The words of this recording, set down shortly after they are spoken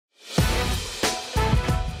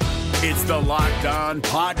It's the Locked On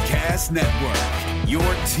Podcast Network, your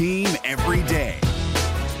team every day.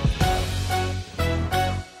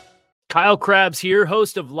 Kyle Krabs here,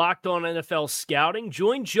 host of Locked On NFL Scouting.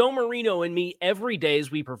 Join Joe Marino and me every day as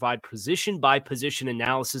we provide position-by-position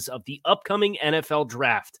analysis of the upcoming NFL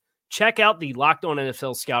Draft. Check out the Locked On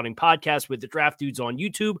NFL Scouting podcast with the Draft Dudes on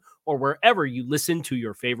YouTube or wherever you listen to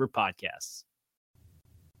your favorite podcasts.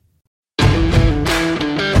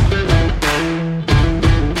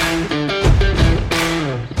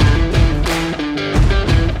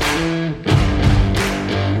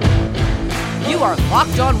 You are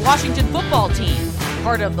Locked On Washington Football Team,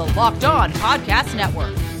 part of the Locked On Podcast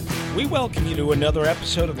Network. We welcome you to another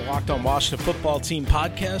episode of the Locked On Washington Football Team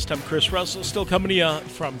podcast. I'm Chris Russell, still coming to you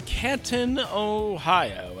from Canton,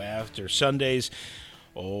 Ohio, after Sunday's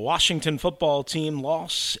Washington Football Team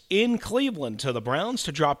loss in Cleveland to the Browns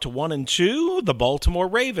to drop to 1-2. The Baltimore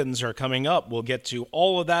Ravens are coming up. We'll get to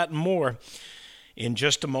all of that and more in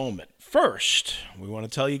just a moment. First, we want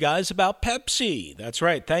to tell you guys about Pepsi. That's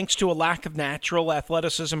right. Thanks to a lack of natural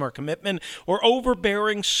athleticism or commitment or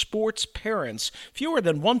overbearing sports parents, fewer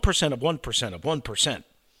than 1% of 1% of 1%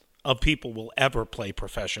 of people will ever play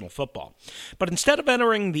professional football. But instead of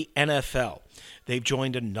entering the NFL, they've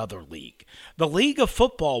joined another league, the League of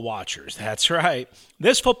Football Watchers. That's right.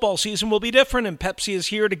 This football season will be different, and Pepsi is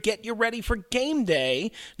here to get you ready for game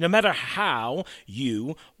day, no matter how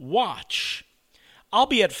you watch. I'll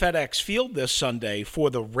be at FedEx Field this Sunday for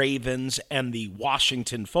the Ravens and the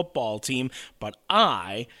Washington football team, but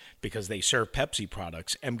I, because they serve Pepsi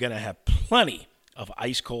products, am going to have plenty of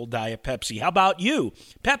ice-cold Diet Pepsi. How about you?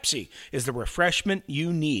 Pepsi is the refreshment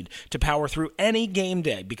you need to power through any game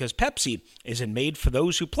day because Pepsi isn't made for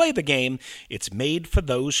those who play the game. It's made for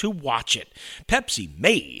those who watch it. Pepsi,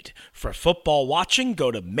 made for football watching.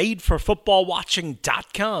 Go to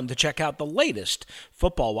madeforfootballwatching.com to check out the latest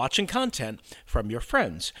football watching content from your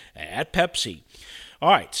friends at Pepsi. All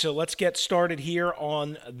right, so let's get started here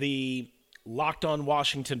on the Locked On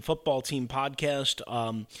Washington Football Team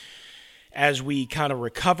podcast. As we kind of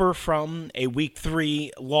recover from a Week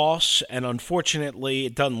 3 loss, and unfortunately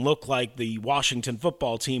it doesn't look like the Washington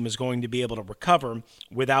football team is going to be able to recover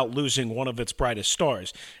without losing one of its brightest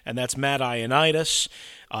stars, and that's Matt Ioannidis.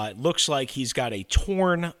 It looks like he's got a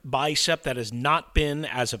torn bicep that has not been,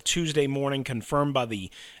 as of Tuesday morning, confirmed by the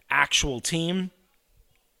actual team.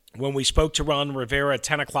 When we spoke to Ron Rivera at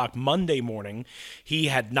 10 o'clock Monday morning, he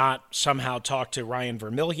had not somehow talked to Ryan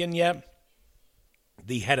Vermillion yet,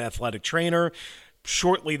 the head athletic trainer.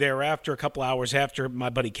 Shortly thereafter, a couple hours after, my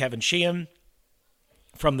buddy Kevin Sheehan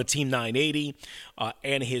from the Team 980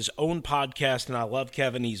 and his own podcast, and I love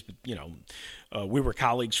Kevin. He's, we were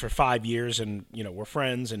colleagues for 5 years, and, we're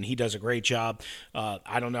friends, and he does a great job.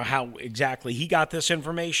 I don't know how exactly he got this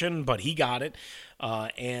information, but he got it.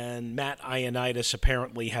 And Matt Ioannidis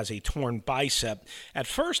apparently has a torn bicep. At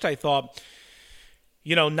first, I thought,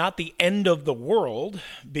 not the end of the world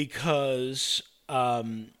because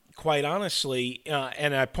quite honestly,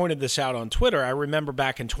 and I pointed this out on Twitter, I remember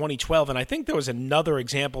back in 2012, and I think there was another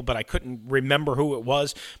example, but I couldn't remember who it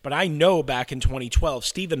was, but I know back in 2012,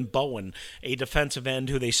 Stephen Bowen, a defensive end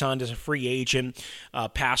who they signed as a free agent,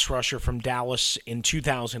 pass rusher from Dallas in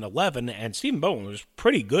 2011, and Stephen Bowen was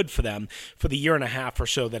pretty good for them for the year and a half or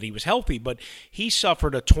so that he was healthy, but he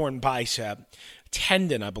suffered a torn bicep,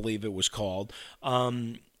 tendon, I believe it was called,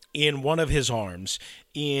 in one of his arms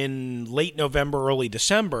in late November, early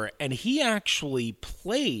December, and he actually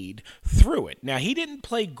played through it. Now, he didn't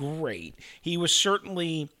play great. He was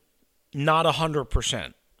certainly not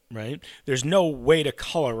 100%, right? There's no way to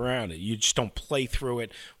color around it. You just don't play through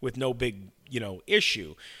it with no big,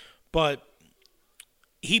 issue. But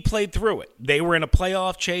he played through it. They were in a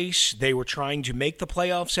playoff chase. They were trying to make the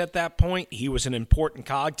playoffs at that point. He was an important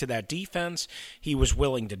cog to that defense. He was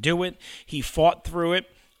willing to do it. He fought through it.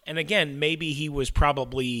 And again, maybe he was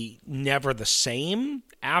probably never the same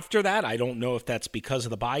after that. I don't know if that's because of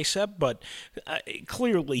the bicep, but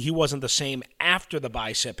clearly he wasn't the same after the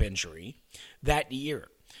bicep injury that year.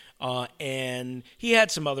 And he had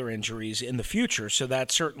some other injuries in the future, so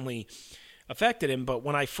that certainly affected him. But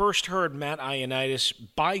when I first heard Matt Ioannidis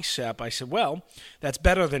bicep, I said, well, that's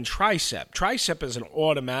better than tricep. Triceps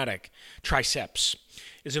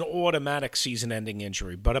is an automatic season-ending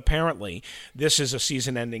injury, but apparently this is a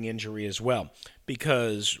season-ending injury as well,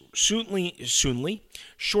 because shortly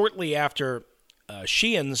after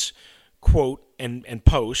Sheehan's quote and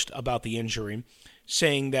post about the injury,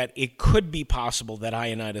 saying that it could be possible that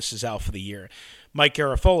Ioannidis is out for the year, Mike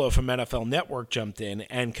Garafolo from NFL Network jumped in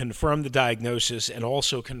and confirmed the diagnosis and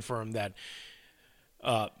also confirmed that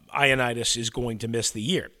Ioannidis is going to miss the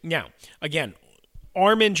year. Now, again,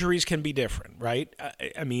 arm injuries can be different, right?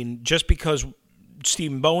 I mean, just because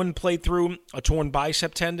Stephen Bowen played through a torn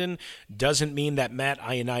bicep tendon doesn't mean that Matt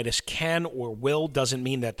Ioannidis can or will, doesn't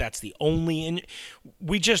mean that that's the only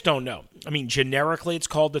we just don't know. I mean, generically it's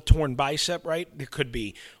called the torn bicep, right? There could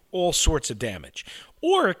be all sorts of damage.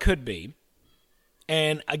 Or it could be,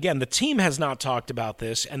 and again, the team has not talked about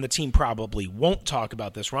this, and the team probably won't talk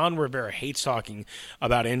about this. Ron Rivera hates talking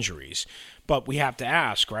about injuries, but we have to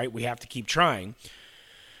ask, right? We have to keep trying.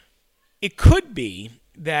 It could be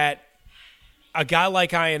that a guy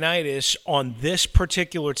like Ioannidis on this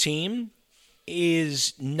particular team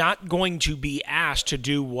is not going to be asked to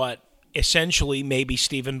do what essentially maybe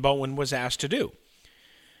Stephen Bowen was asked to do.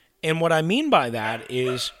 And what I mean by that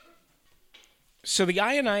is, so the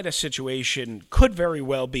Ioannidis situation could very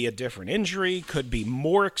well be a different injury, could be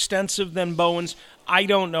more extensive than Bowen's. I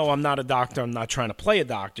don't know. I'm not a doctor. I'm not trying to play a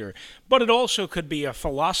doctor. But it also could be a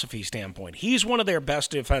philosophy standpoint. He's one of their best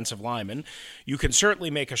defensive linemen. You can certainly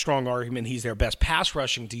make a strong argument he's their best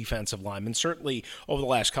pass-rushing defensive lineman. Certainly over the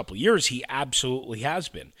last couple of years, he absolutely has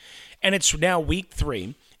been. And it's now week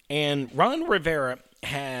 3, and Ron Rivera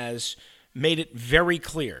has made it very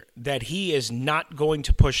clear that he is not going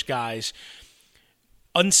to push guys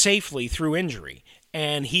unsafely through injury,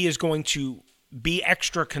 and he is going to be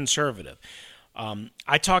extra conservative.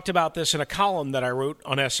 I talked about this in a column that I wrote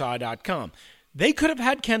on SI.com. They could have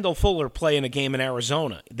had Kendall Fuller play in a game in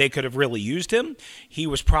Arizona. They could have really used him. He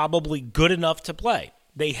was probably good enough to play.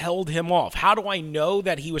 They held him off. How do I know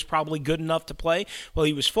that he was probably good enough to play? Well,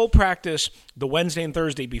 he was full practice the Wednesday and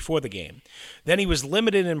Thursday before the game. Then he was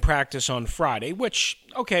limited in practice on Friday, which,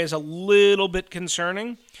 okay, is a little bit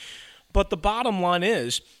concerning. But the bottom line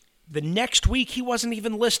is, the next week he wasn't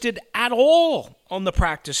even listed at all on the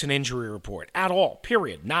practice and injury report. At all,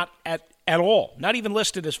 period. Not at all. Not even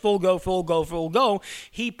listed as full go.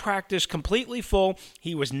 He practiced completely full.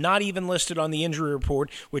 He was not even listed on the injury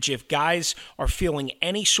report, which if guys are feeling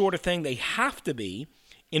any sort of thing, they have to be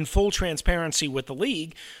in full transparency with the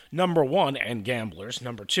league, number one, and gamblers,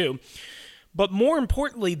 number two. But more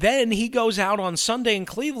importantly, then he goes out on Sunday in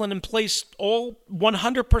Cleveland and plays all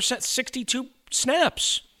 100%, 62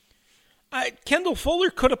 snaps. Kendall Fuller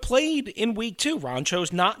could have played in week 2. Ron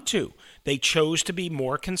chose not to. They chose to be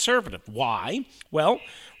more conservative. Why? Well,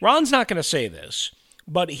 Ron's not going to say this,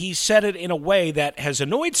 but he said it in a way that has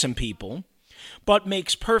annoyed some people, but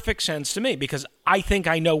makes perfect sense to me because I think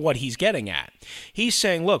I know what he's getting at. He's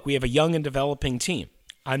saying, look, we have a young and developing team.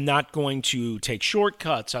 I'm not going to take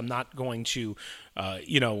shortcuts. I'm not going to,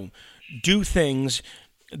 do things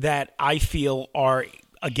that I feel are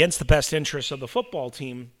against the best interests of the football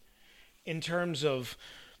team in terms of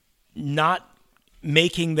not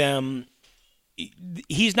making them.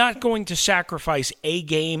 He's not going to sacrifice a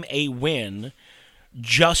game, a win,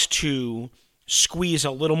 just to squeeze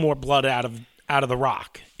a little more blood out of the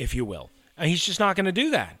rock, if you will. And he's just not going to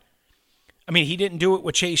do that. I mean, he didn't do it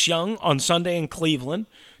with Chase Young on Sunday in Cleveland.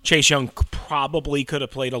 Chase Young probably could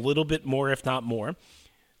have played a little bit more, if not more.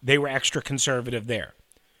 They were extra conservative there.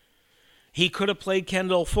 He could have played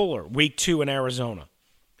Kendall Fuller week 2 in Arizona.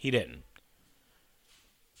 He didn't.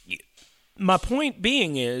 My point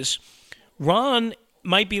being is, Ron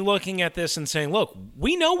might be looking at this and saying, look,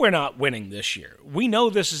 we know we're not winning this year. We know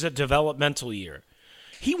this is a developmental year.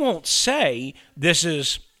 He won't say this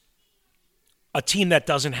is a team that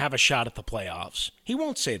doesn't have a shot at the playoffs. He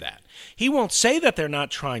won't say that. He won't say that they're not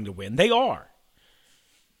trying to win. They are.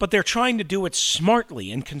 But they're trying to do it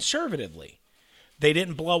smartly and conservatively. They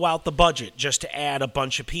didn't blow out the budget just to add a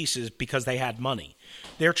bunch of pieces because they had money.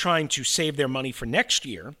 They're trying to save their money for next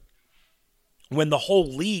year when the whole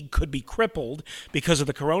league could be crippled because of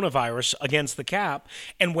the coronavirus against the cap,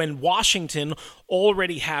 and when Washington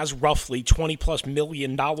already has roughly $20+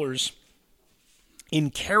 million in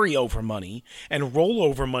carryover money and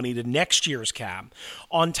rollover money to next year's cap,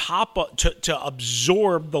 on top of to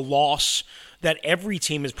absorb the loss that every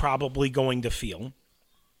team is probably going to feel,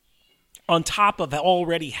 on top of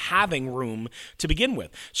already having room to begin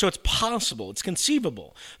with. So it's possible, it's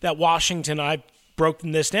conceivable that Washington, I've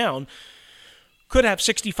broken this down, could have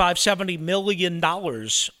 $65-70 million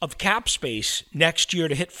of cap space next year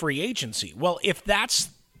to hit free agency. Well, if that's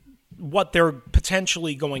what they're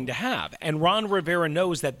potentially going to have, and Ron Rivera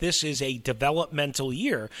knows that this is a developmental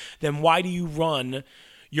year, then why do you run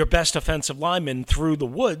your best offensive lineman through the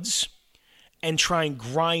woods and try and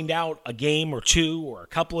grind out a game or two or a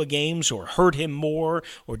couple of games or hurt him more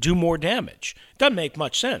or do more damage? Doesn't make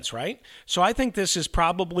much sense, right? So I think this is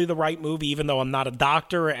probably the right move, even though I'm not a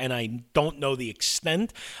doctor and I don't know the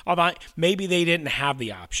extent of it. Maybe they didn't have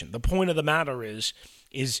the option. The point of the matter is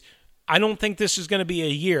I don't think this is going to be a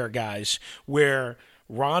year, guys, where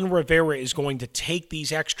Ron Rivera is going to take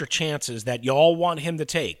these extra chances that y'all want him to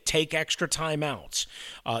take extra timeouts,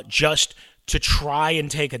 just to try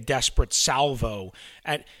and take a desperate salvo.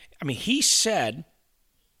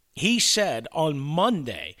 He said on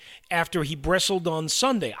Monday, after he bristled on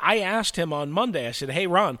Sunday, I asked him on Monday, I said, hey,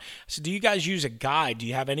 Ron, do you guys use a guide? Do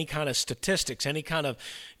you have any kind of statistics, any kind of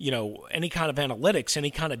analytics,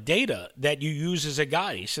 any kind of data that you use as a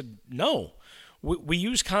guide? He said, no. We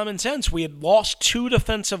use common sense. We had lost 2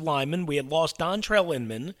 defensive linemen. We had lost Dontrell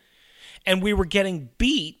Inman, and we were getting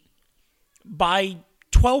beat by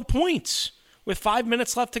 12 points with 5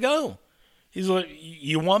 minutes left to go. He's like,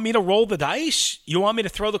 you want me to roll the dice? You want me to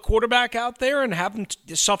throw the quarterback out there and have him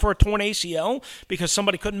suffer a torn ACL because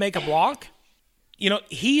somebody couldn't make a block?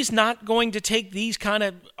 He's not going to take these kind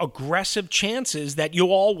of aggressive chances that you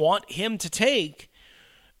all want him to take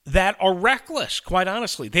that are reckless, quite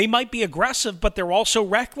honestly. They might be aggressive, but they're also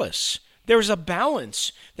reckless. There's a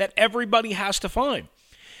balance that everybody has to find.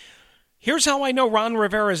 Here's how I know Ron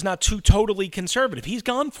Rivera is not too totally conservative. He's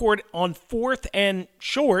gone for it on 4th and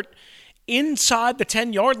short inside the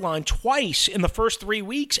 10-yard line twice in the first 3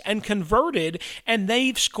 weeks and converted, and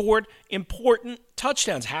they've scored important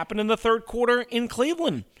touchdowns. Happened in the third quarter in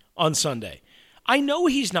Cleveland on Sunday. I know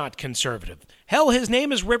he's not conservative. Hell, his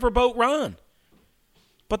name is Riverboat Ron.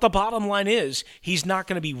 But the bottom line is he's not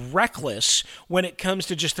going to be reckless when it comes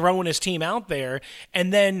to just throwing his team out there,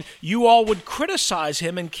 and then you all would criticize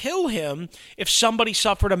him and kill him if somebody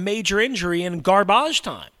suffered a major injury in garbage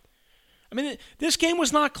time. This game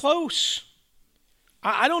was not close.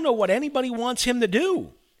 I don't know what anybody wants him to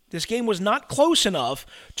do. This game was not close enough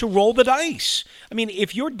to roll the dice.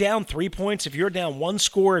 If you're down 3 points, if you're down 1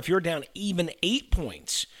 score, if you're down even 8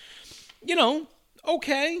 points,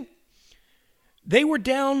 okay. They were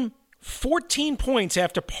down 14 points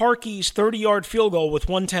after Parkey's 30-yard field goal with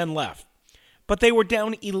 1:10 left. But they were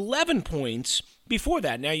down 11 points before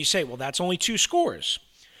that. Now you say, well, that's only 2 scores.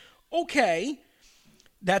 Okay,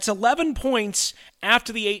 that's 11 points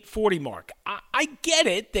after the 8:40 mark. I get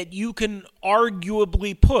it that you can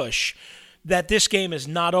arguably push that this game is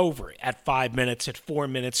not over at 5 minutes, at 4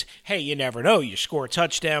 minutes. Hey, you never know. You score a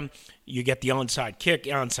touchdown, you get the onside kick.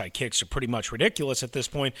 Onside kicks are pretty much ridiculous at this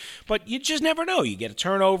point, but you just never know. You get a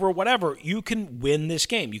turnover, whatever. You can win this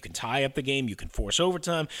game. You can tie up the game. You can force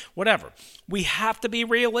overtime, whatever. We have to be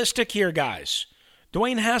realistic here, guys.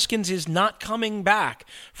 Dwayne Haskins is not coming back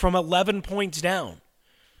from 11 points down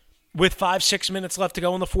with 5-6 minutes left to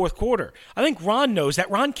go in the fourth quarter. I think Ron knows that.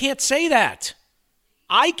 Ron can't say that.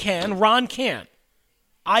 I can. Ron can't.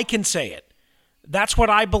 I can say it. That's what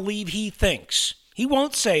I believe he thinks. He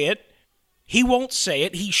won't say it. He won't say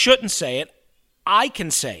it. He shouldn't say it. I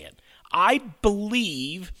can say it. I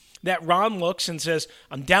believe that Ron looks and says,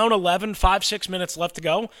 I'm down 11, 5-6 minutes left to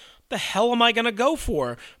go. The hell am I going to go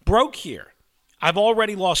for? Broke here. I've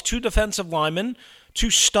already lost 2 defensive linemen, 2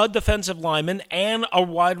 stud defensive linemen, and a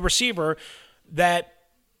wide receiver that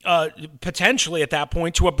potentially at that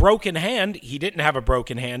point to a broken hand. He didn't have a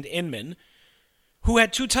broken hand, Inman, who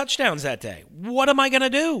had 2 touchdowns that day. What am I going to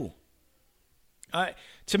do?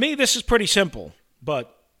 To me, this is pretty simple,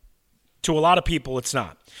 but to a lot of people, it's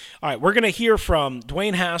not. All right, we're going to hear from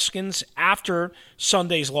Dwayne Haskins after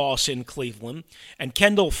Sunday's loss in Cleveland and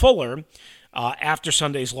Kendall Fuller after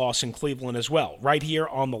Sunday's loss in Cleveland as well, right here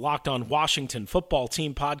on the Locked On Washington Football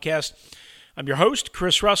Team podcast. I'm your host,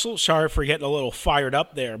 Chris Russell. Sorry for getting a little fired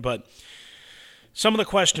up there, but some of the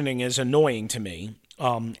questioning is annoying to me,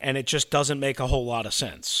 and it just doesn't make a whole lot of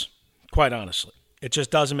sense, quite honestly. It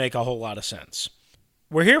just doesn't make a whole lot of sense.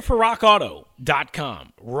 We're here for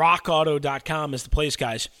RockAuto.com. RockAuto.com is the place,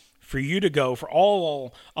 guys, for you to go for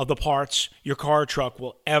all of the parts your car or truck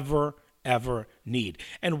will ever need.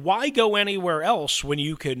 And why go anywhere else when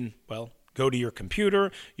you can, go to your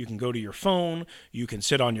computer, you can go to your phone, you can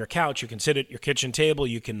sit on your couch, you can sit at your kitchen table,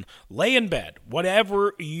 you can lay in bed,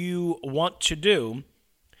 whatever you want to do,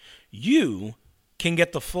 you can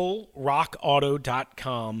get the full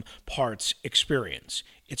RockAuto.com parts experience.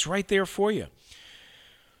 It's right there for you.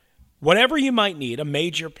 Whatever you might need, a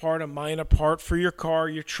major part, a minor part for your car,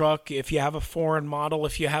 your truck, if you have a foreign model,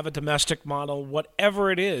 if you have a domestic model, whatever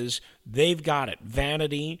it is, they've got it.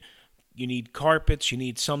 Vanity, you need carpets, you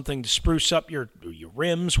need something to spruce up your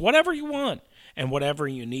rims, whatever you want and whatever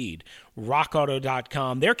you need.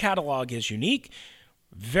 RockAuto.com, their catalog is unique.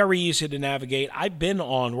 Very easy to navigate. I've been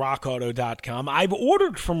on rockauto.com. I've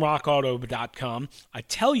ordered from rockauto.com. I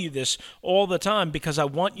tell you this all the time because I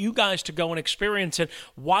want you guys to go and experience it.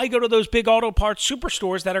 Why go to those big auto parts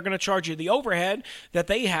superstores that are going to charge you the overhead that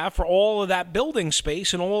they have for all of that building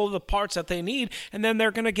space and all of the parts that they need, and then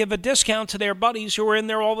they're going to give a discount to their buddies who are in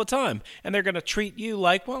there all the time, and they're going to treat you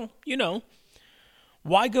like, well, you know.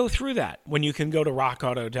 Why go through that when you can go to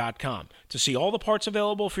rockauto.com to see all the parts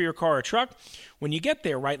available for your car or truck? When you get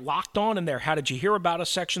there, right, locked on in there, how did you hear about us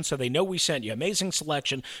section so they know we sent you. Amazing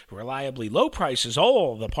selection, reliably low prices,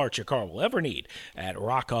 all the parts your car will ever need at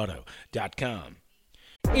rockauto.com.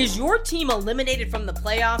 Is your team eliminated from the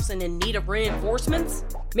playoffs and in need of reinforcements?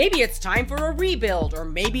 Maybe it's time for a rebuild, or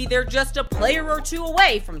maybe they're just a player or two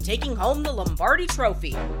away from taking home the Lombardi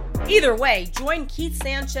Trophy. Either way, join Keith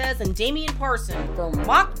Sanchez and Damian Parson for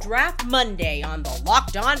Mock Draft Monday on the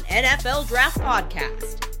Locked On NFL Draft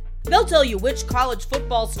Podcast. They'll tell you which college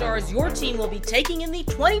football stars your team will be taking in the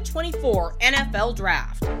 2024 NFL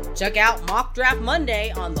Draft. Check out Mock Draft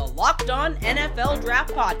Monday on the Locked On NFL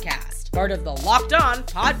Draft Podcast, part of the Locked On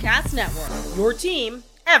Podcast Network. Your team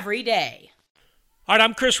every day. All right,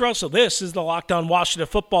 I'm Chris Russell. This is the Locked On Washington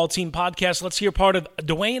Football Team Podcast. Let's hear part of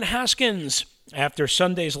Dwayne Haskins after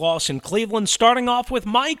Sunday's loss in Cleveland, starting off with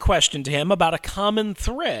my question to him about a common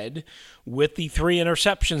thread with the 3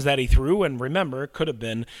 interceptions that he threw. And remember, it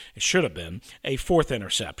should have been a 4th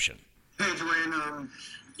interception. Hey, Dwayne,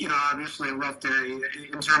 obviously a rough day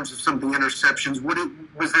in terms of some of the interceptions.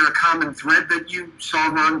 Was there a common thread that you saw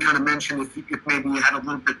Ron kind of mention if maybe you had a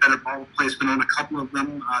little bit better ball placement on a couple of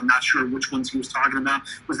them? Not sure which ones he was talking about.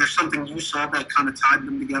 Was there something you saw that kind of tied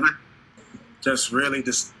them together? Just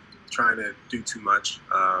trying to do too much,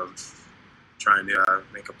 trying to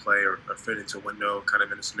make a play or fit into a window, kind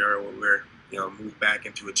of in a scenario where we're, move back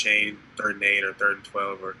into a chain, 3rd and 8 or 3rd and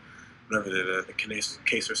 12 or whatever the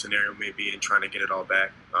case or scenario may be, and trying to get it all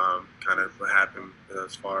back. Kind of what happened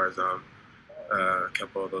as far as a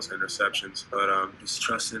couple of those interceptions, but just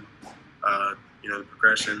trusting, the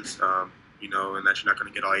progressions, and that you're not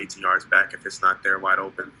going to get all 18 yards back if it's not there wide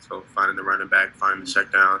open. So finding the running back, finding the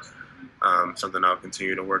check down, something I'll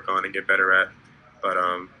continue to work on and get better at. But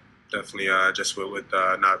definitely just with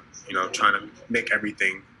not, trying to make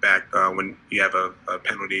everything back when you have a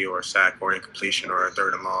penalty or a sack or incompletion or a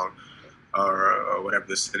 3rd and long or whatever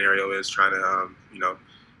the scenario is, trying to,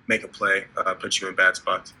 make a play, put you in bad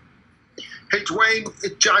spots. Hey, Dwayne,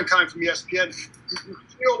 it's John Kine from ESPN. Did you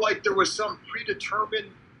feel like there was some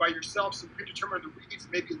predetermined reads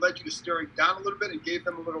maybe led you to staring down a little bit and gave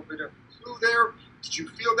them a little bit of clue there? Did you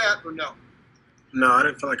feel that or no? No, I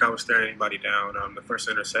didn't feel like I was staring anybody down. The first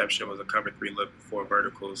interception was a cover 3 look before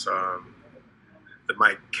verticals. The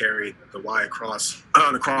Mike carried the Y across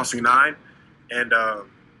on the crossing 9, and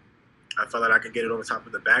I felt like I could get it over top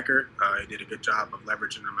of the backer. He did a good job of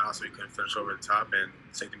leveraging him out so he couldn't finish over the top, and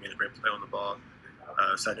safety made a great play on the ball.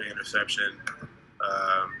 Second interception,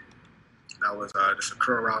 that was just a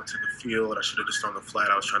curl route to the field. I should have just thrown the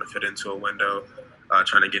flat. I was trying to fit into a window,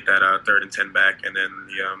 trying to get that 3rd and 10 back, and then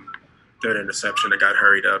the 3rd interception, I got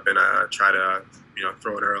hurried up and I tried to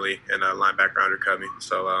throw it early, and a linebacker undercut me.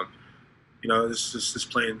 So this is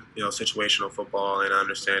just playing situational football and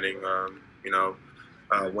understanding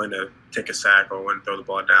when to take a sack or when to throw the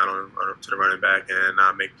ball down to the running back and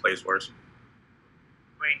not make plays worse.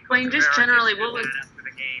 Dwayne, just generally, what was after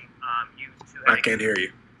the game? I can't hear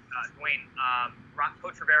you. Dwayne,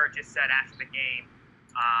 Coach Rivera just said after the game.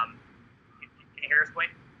 Can you hear us,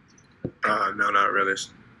 Dwayne? No, not really.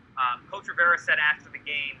 Coach Rivera said after the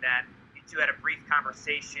game that you two had a brief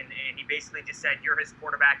conversation, and he basically just said you're his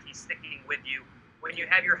quarterback. He's sticking with you. When you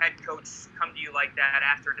have your head coach come to you like that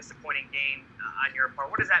after a disappointing game on your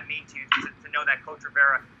part, what does that mean to you to know that Coach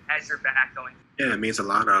Rivera has your back going? Yeah, it means a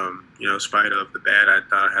lot. In spite of the bad, I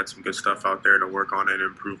thought I had some good stuff out there to work on and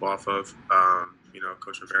improve off of.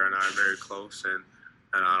 Coach Rivera and I are very close, and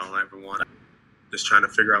I don't ever want to just trying to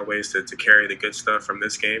figure out ways to carry the good stuff from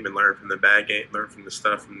this game and learn from the bad game, learn from the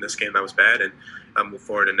stuff from this game that was bad, and move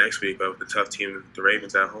forward to next week of the tough team, the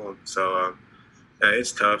Ravens at home. So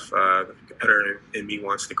it's tough. The competitor in me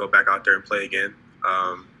wants to go back out there and play again.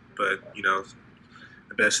 But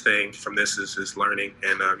the best thing from this is learning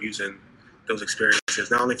and using those experiences,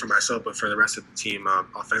 not only for myself, but for the rest of the team.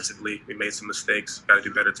 Offensively, we made some mistakes, got to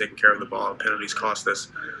do better taking care of the ball. Penalties cost us.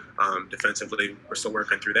 Defensively, we're still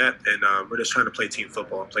working through that. And we're just trying to play team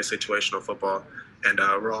football, play situational football. And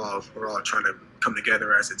we're all trying to come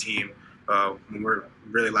together as a team. When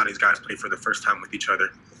a lot of these guys play for the first time with each other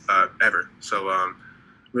ever. So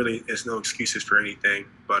really, there's no excuses for anything.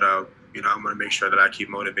 But, I'm going to make sure that I keep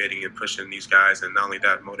motivating and pushing these guys. And not only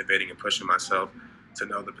that, motivating and pushing myself to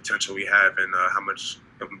know the potential we have and how much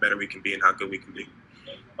better we can be and how good we can be.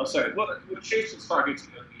 I'm sorry. When Chase was talking to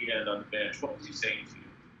you at the end on the bench, what was he saying to you?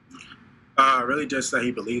 Really just that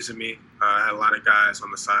he believes in me. I had a lot of guys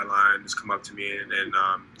on the sideline just come up to me and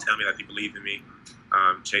tell me that they believe in me.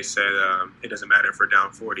 Chase said it doesn't matter if we're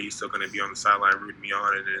down 40, he's still going to be on the sideline rooting me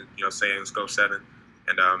on and saying let's go 7.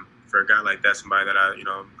 And for a guy like that, somebody that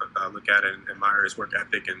I look at and admire his work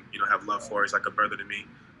ethic and have love for, he's like a brother to me.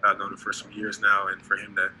 I've known him for some years now, and for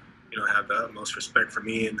him to have the utmost respect for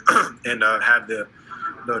me and have the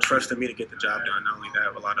trust in me to get the job done. Not only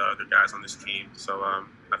that, a lot of other guys on this team. So I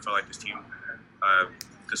felt like this team,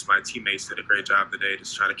 just my teammates did a great job today,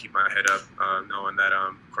 just trying to keep my head up, knowing that,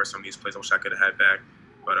 of course, some of these plays I wish I could have had back.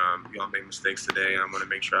 But we all made mistakes today, and I'm going to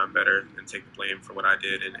make sure I'm better and take the blame for what I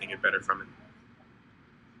did and get better from it.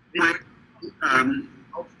 In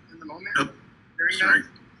the moment, sorry.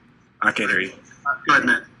 I can't hear you. Go ahead,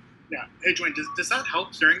 Matt. Yeah. Hey, Dwayne, does that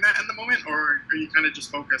help during that in the moment, or are you kind of just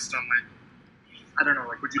focused on, I don't know,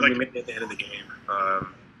 would you maybe at the end of the game.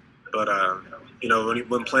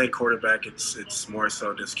 When playing quarterback, it's more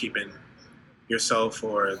so just keeping yourself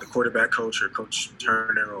or the quarterback coach or Coach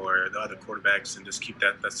Turner or the other quarterbacks and just keep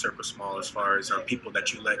that circle small as far as people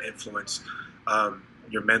that you let influence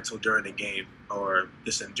your mental during the game or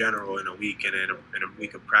just in general in a week and in a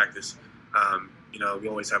week of practice. We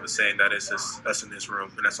always have a saying that it's just us in this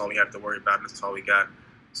room, and that's all we have to worry about, and that's all we got.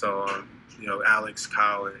 So, Alex,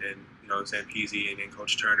 Kyle, and Zampese and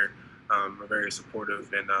Coach Turner are very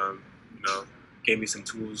supportive and, gave me some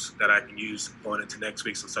tools that I can use going into next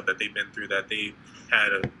week, some stuff that they've been through, that they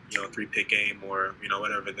had a 3-pick game or,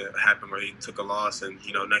 whatever that happened where they took a loss and,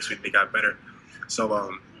 next week they got better.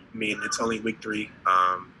 So, it's only week 3.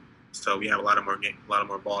 So we have a lot more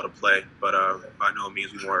ball to play, but by no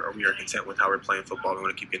means we are content with how we're playing football. We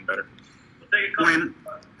want to keep getting better.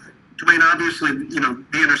 Dwayne, obviously, the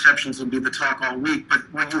interceptions will be the talk all week, but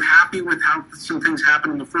were you happy with how some things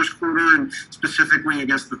happened in the first quarter and specifically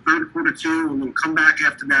against the third quarter too? A little comeback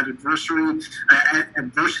after that adversity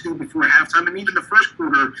before halftime, and even the first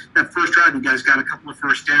quarter, that first drive, you guys got a couple of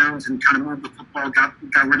first downs and kind of moved the football, got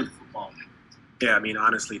rid of the football. Yeah,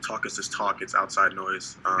 honestly, talk is just talk. It's outside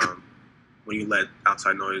noise. When you let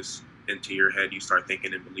outside noise into your head, you start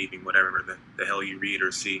thinking and believing whatever the hell you read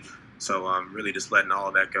or see. So really just letting all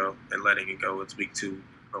of that go and letting it go. It's week 2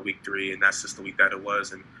 or week 3, and that's just the week that it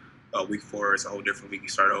was. And week 4 is a whole different week. You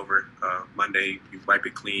start over. Monday, you wipe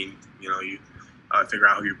it clean. You figure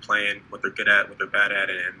out who you're playing, what they're good at, what they're bad at,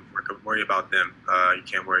 and worry about them. You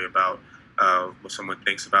can't worry about what someone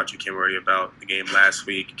thinks about you. You can't worry about the game last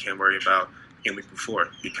week. You can't worry about the game week before,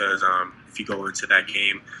 because if you go into that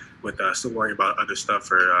game with still worrying about other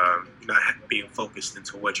stuff or not being focused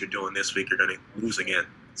into what you're doing this week, you're going to lose again.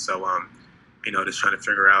 So, just trying to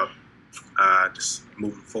figure out, just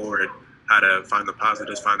moving forward, how to find the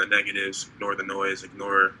positives, find the negatives, ignore the noise,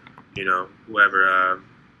 ignore, whoever,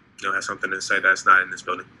 has something to say that's not in this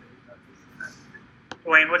building.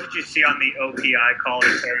 Dwayne, what did you see on the OPI call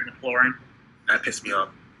to Terry McLaurin? That pissed me off.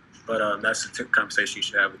 But that's a conversation you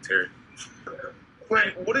should have with Terry.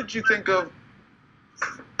 Dwayne, what did you think of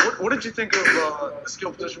the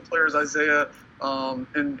skill position players, Isaiah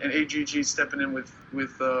and AGG stepping in with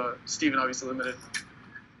Steven obviously limited?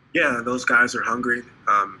 Yeah, those guys are hungry.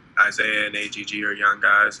 Isaiah and AGG are young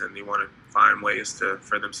guys, and they want to find ways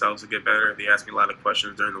for themselves to get better. They asked me a lot of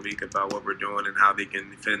questions during the week about what we're doing and how they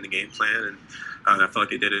can fit in the game plan. And I felt like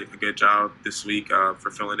they did a good job this week for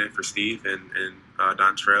filling in for Steve and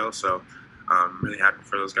Dontrell. So I'm really happy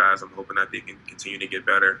for those guys. I'm hoping that they can continue to get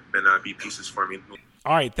better and be pieces for me.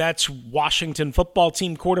 All right, that's Washington football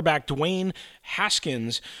team quarterback Dwayne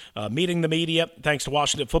Haskins meeting the media thanks to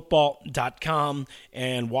WashingtonFootball.com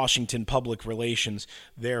and Washington Public Relations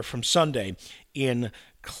there from Sunday in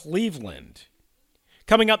Cleveland.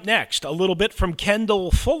 Coming up next, a little bit from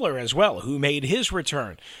Kendall Fuller as well, who made his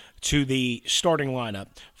return to the starting lineup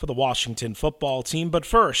for the Washington football team. But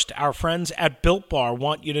first, our friends at Built Bar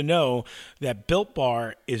want you to know that Built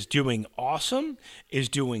Bar is doing awesome, is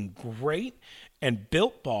doing great, and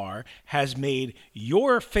Built Bar has made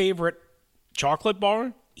your favorite chocolate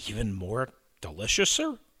bar even more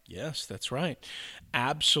deliciouser. Yes, that's right.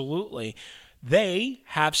 Absolutely. They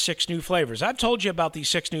have 6 new flavors. I've told you about these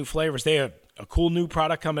 6 new flavors. They have a cool new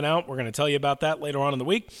product coming out. We're going to tell you about that later on in the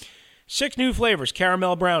week. 6 new flavors: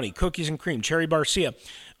 caramel brownie, cookies and cream, cherry barcia,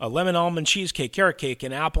 a lemon almond cheesecake, carrot cake,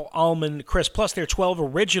 and apple almond crisp. Plus, there are 12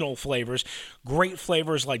 original flavors. Great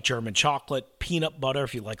flavors like German chocolate, peanut butter,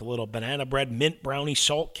 if you like a little banana bread, mint brownie,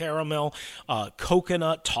 salt caramel,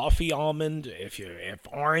 coconut, toffee almond. If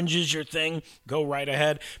orange is your thing, go right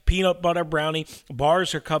ahead. Peanut butter brownie.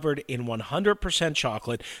 Bars are covered in 100%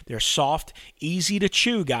 chocolate. They're soft, easy to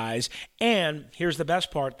chew, guys. And here's the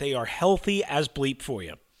best part: they are healthy as bleep for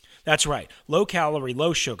you. That's right. Low calorie,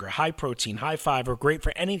 low sugar, high protein, high fiber, great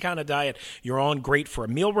for any kind of diet you're on, great for a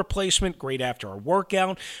meal replacement, great after a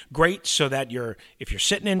workout, great so that if you're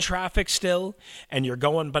sitting in traffic still and you're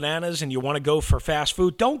going bananas and you want to go for fast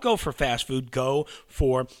food, don't go for fast food, go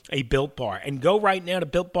for a Built Bar. And go right now to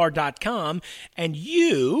BuiltBar.com, and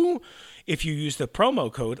if you use the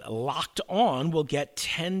promo code LOCKEDON, will get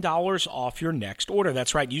 $10 off your next order.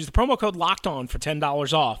 That's right. Use the promo code LOCKEDON for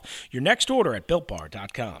 $10 off your next order at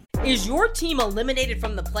BuiltBar.com. Is your team eliminated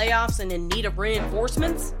from the playoffs and in need of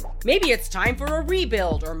reinforcements? Maybe it's time for a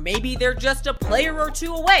rebuild, or maybe they're just a player or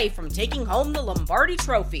two away from taking home the Lombardi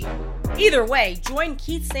Trophy. Either way, join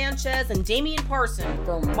Keith Sanchez and Damian Parson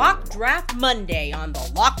for Mock Draft Monday on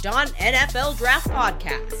the Locked On NFL Draft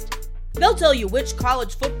Podcast. They'll tell you which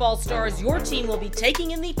college football stars your team will be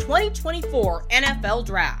taking in the 2024 NFL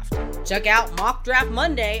Draft. Check out Mock Draft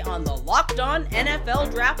Monday on the Locked On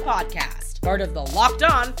NFL Draft Podcast, part of the Locked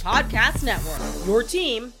On Podcast Network, your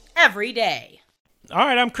team every day. All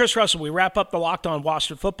right, I'm Chris Russell. We wrap up the Locked On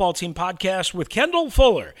Washington Football Team podcast with Kendall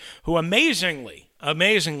Fuller, who amazingly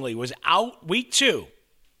was out week 2,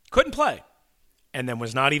 couldn't play, and then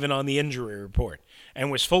was not even on the injury report, and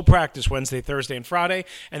was full practice Wednesday, Thursday, and Friday,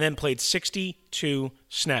 and then played 62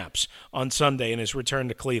 snaps on Sunday in his return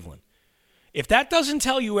to Cleveland. If that doesn't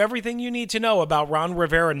tell you everything you need to know about Ron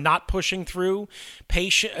Rivera not pushing through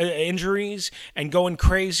injuries and going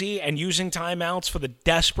crazy and using timeouts for the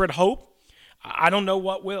desperate hope, I don't know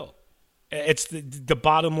what will. It's the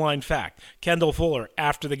bottom line fact. Kendall Fuller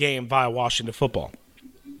after the game via Washington Football.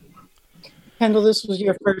 Kendall, this was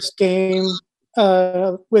your first game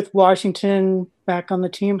with Washington back on the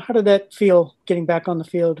team. How did that feel, getting back on the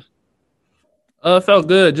field? It felt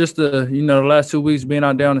good. Just the last 2 weeks being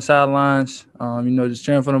out there on the sidelines, just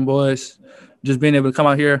cheering for them boys, just being able to come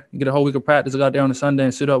out here and get a whole week of practice, go out there on a Sunday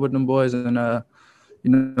and sit up with them boys, and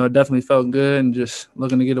it definitely felt good, and just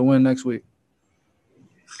looking to get a win next week.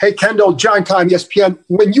 Hey, Kendall, John Keim, ESPN.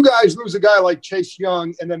 When you guys lose a guy like Chase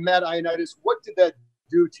Young and then Matt Ioannidis, what did that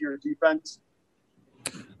do to your defense?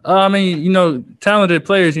 Talented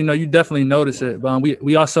players, you definitely notice it. But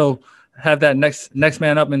we also have that next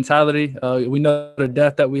man up mentality. We know the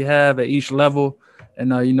depth that we have at each level. And,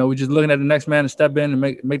 we're just looking at the next man to step in and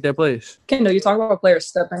make their plays. Kendall, you talk about players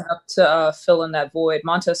stepping up to fill in that void.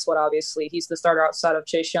 Montez Sweat, obviously, he's the starter outside of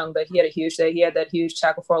Chase Young, but he had a huge day. He had that huge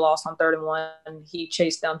tackle for a loss on 3rd and 1. He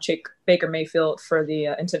chased down Baker Mayfield for the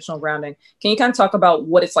intentional grounding. Can you kind of talk about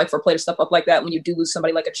what it's like for a player to step up like that when you do lose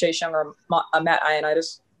somebody like a Chase Young or a Matt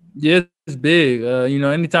Ioannidis? Yeah, it's big.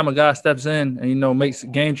 Anytime a guy steps in and, makes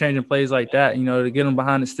game-changing plays like that, to get him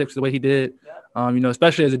behind the sticks the way he did,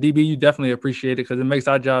 especially as a DB, you definitely appreciate it because it makes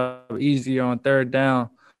our job easier on 3rd down.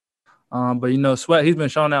 But Sweat, he's been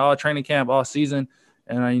showing that all training camp, all season,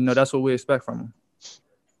 and, that's what we expect from him.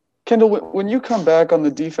 Kendall, when you come back on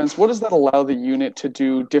the defense, what does that allow the unit to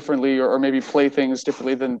do differently or maybe play things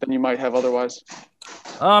differently than you might have otherwise?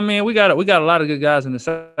 We got a lot of good guys in the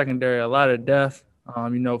secondary, a lot of depth.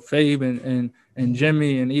 Fabe and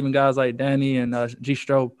Jimmy and even guys like Danny and G.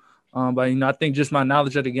 Strope. But I think just my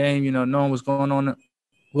knowledge of the game, knowing what's going on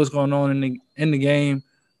in the game,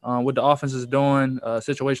 what the offense is doing,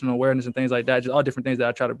 situational awareness and things like that, just all different things that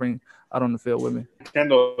I try to bring out on the field with me.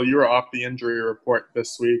 Kendall, you were off the injury report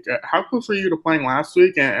this week. How close were you to playing last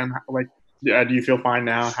week? And do you feel fine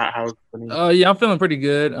now? How's the knee? Yeah, I'm feeling pretty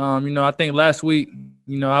good. I think last week,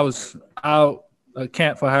 I was out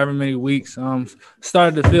camp for however many weeks.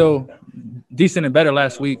 Started to feel decent and better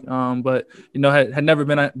last week, but had never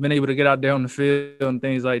been able to get out there on the field and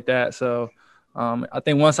things like that. So I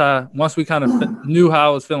think once we kind of knew how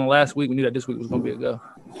I was feeling last week, we knew that this week was going to be a go.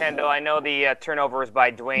 Kendall, I know the turnovers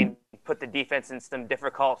by Dwayne put the defense in some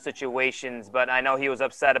difficult situations, but I know he was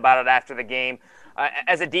upset about it after the game.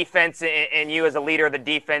 As a defense and you as a leader of the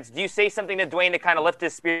defense, do you say something to Dwayne to kind of lift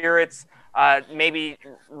his spirits, maybe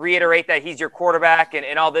reiterate that he's your quarterback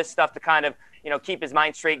and all this stuff to kind of, keep his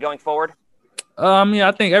mind straight going forward?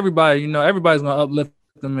 I think everybody's going to uplift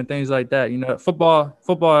them and things like that.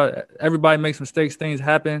 Football, everybody makes mistakes, things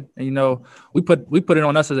happen. And, we put it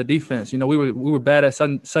on us as a defense. We were bad at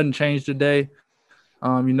sudden change today.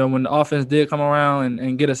 When the offense did come around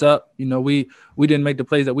and get us up, we didn't make the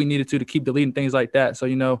plays that we needed to keep the lead and things like that.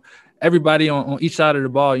 So, everybody on each side of the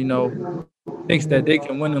ball, thinks that they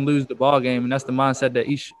can win and lose the ball game, and that's the mindset that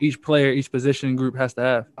each player, each position group has to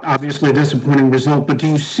have. Obviously a disappointing result, but do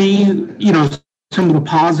you see, some of the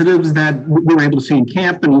positives that we were able to see in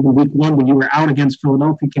camp and even week one when you were out against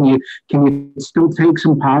Philadelphia? Can you still take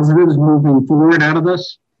some positives moving forward out of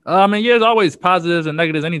this? There's always positives and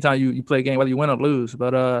negatives anytime you play a game, whether you win or lose.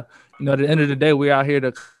 But, at the end of the day, we're out here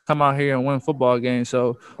to come out here and win football games.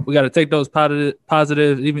 So we got to take those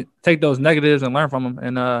positives, even take those negatives and learn from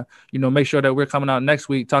them. And, make sure that we're coming out next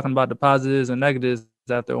week talking about the positives and negatives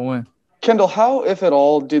after a win. Kendall, how, if at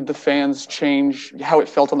all, did the fans change how it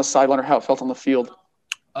felt on the sideline or how it felt on the field?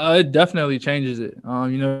 It definitely changes it.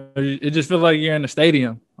 It just feels like you're in the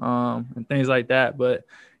stadium and things like that. But,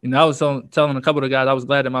 I was telling a couple of the guys I was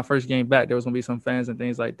glad that my first game back there was going to be some fans and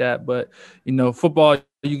things like that. But, football,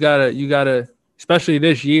 you gotta, especially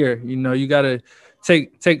this year, you gotta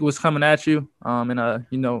take what's coming at you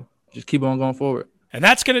and just keep on going forward. And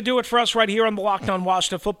that's going to do it for us right here on the Locked On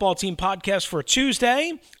Washington Football Team podcast for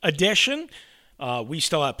Tuesday edition. We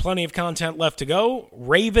still have plenty of content left to go.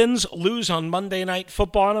 Ravens lose on Monday Night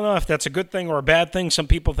Football. I don't know if that's a good thing or a bad thing. Some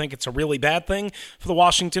people think it's a really bad thing for the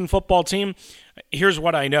Washington Football Team. Here's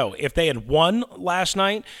what I know. If they had won last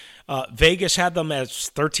night, Vegas had them as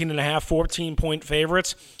 13.5, 14-point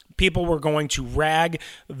favorites. People were going to rag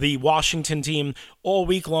the Washington team all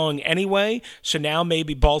week long anyway, so now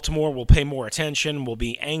maybe Baltimore will pay more attention, will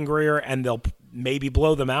be angrier, and they'll maybe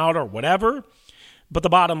blow them out or whatever. But the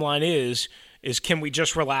bottom line is can we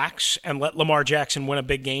just relax and let Lamar Jackson win a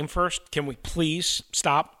big game first? Can we please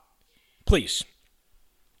stop? Please.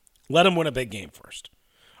 Let him win a big game first.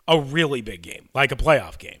 A really big game, like a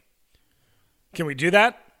playoff game. Can we do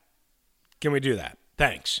that? Can we do that?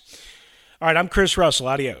 Thanks. All right, I'm Chris Russell.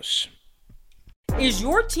 Adios. Is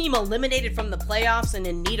your team eliminated from the playoffs and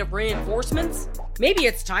in need of reinforcements? Maybe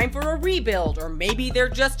it's time for a rebuild, or maybe they're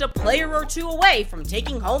just a player or two away from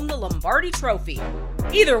taking home the Lombardi Trophy.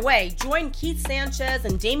 Either way, join Keith Sanchez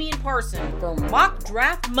and Damian Parson for Mock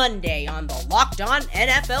Draft Monday on the Locked On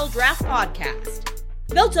NFL Draft Podcast.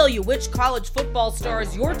 They'll tell you which college football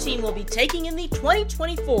stars your team will be taking in the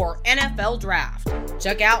 2024 NFL Draft.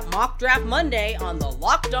 Check out Mock Draft Monday on the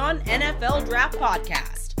Locked On NFL Draft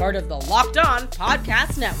Podcast, part of the Locked On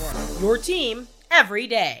Podcast Network, your team every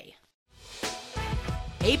day.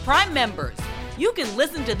 Hey, Prime members, you can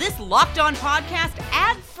listen to this Locked On podcast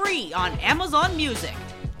ad-free on Amazon Music.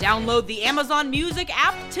 Download the Amazon Music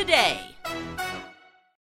app today.